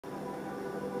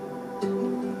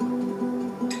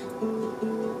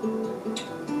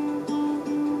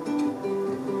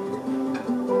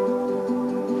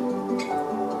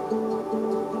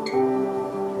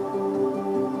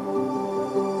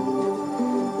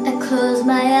I close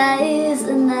my eyes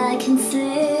and I can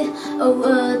see a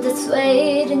world that's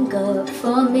waiting up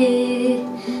for me,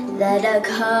 that I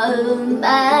call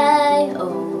my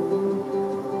own.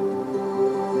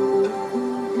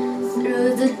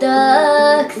 Through the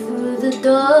dark, through the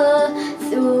door,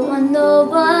 through where no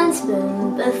one's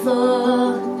been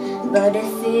before, but it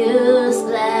feels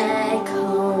like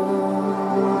home.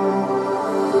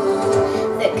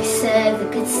 They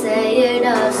could say it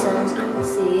all sounds crazy.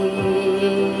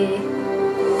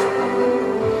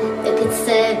 They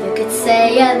could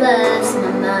say I lost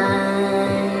my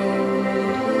mind.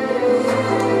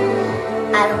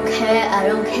 I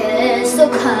don't care, so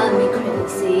call me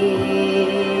crazy.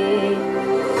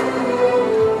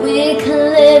 We can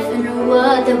live in a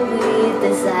world that we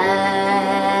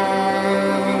design.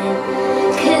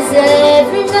 'Cause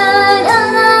every night I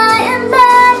lie in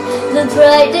bed, the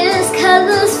brightest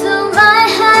colors fill my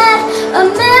head. A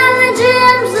million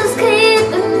dreams is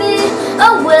keeping me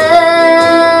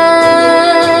awake.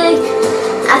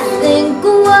 I think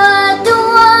what the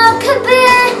world could be,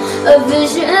 a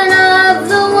vision of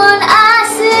the one I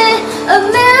see. A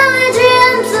million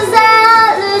dreams is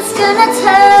all it's gonna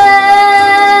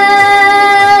take.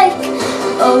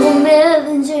 Oh, a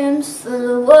million dreams for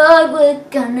the world we're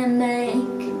gonna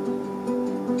make.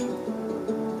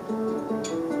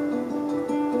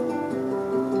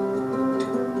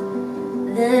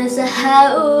 There's a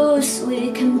house we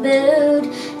can build,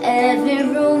 every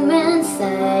room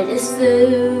inside is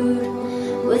filled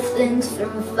with things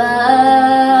from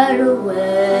far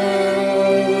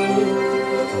away.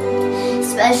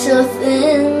 Special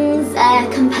things I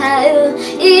compile,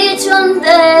 each one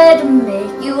there to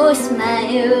make you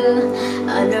smile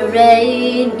on a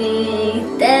rainy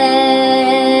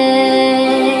day.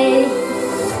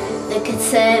 They could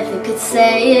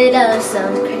say it all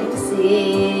sounds crazy.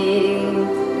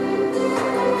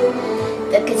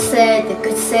 They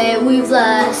could say we've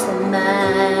lost our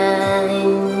minds.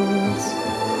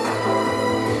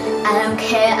 I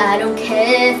don't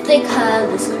care if they call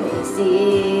us crazy.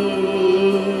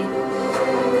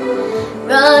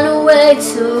 Run away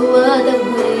to a world that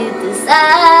we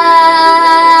design.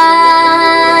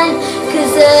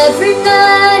 'Cause every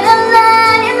night I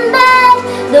lie in bed,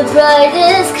 the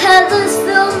brightest colors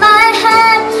fill my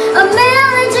head. A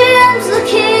million dreams will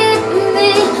keep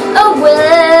me awake.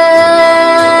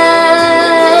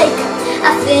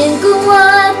 I think of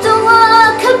what the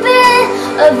world could be,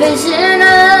 a vision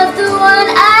of the one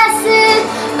I see.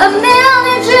 A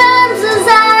million dreams is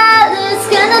all it's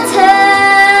gonna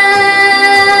take.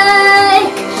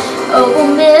 Oh, a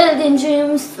million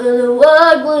dreams for the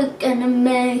world we're gonna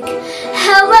make.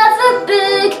 However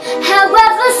big,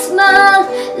 however small,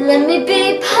 let me be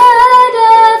part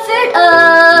of it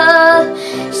all.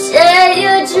 Share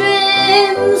your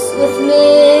dreams with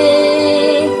me.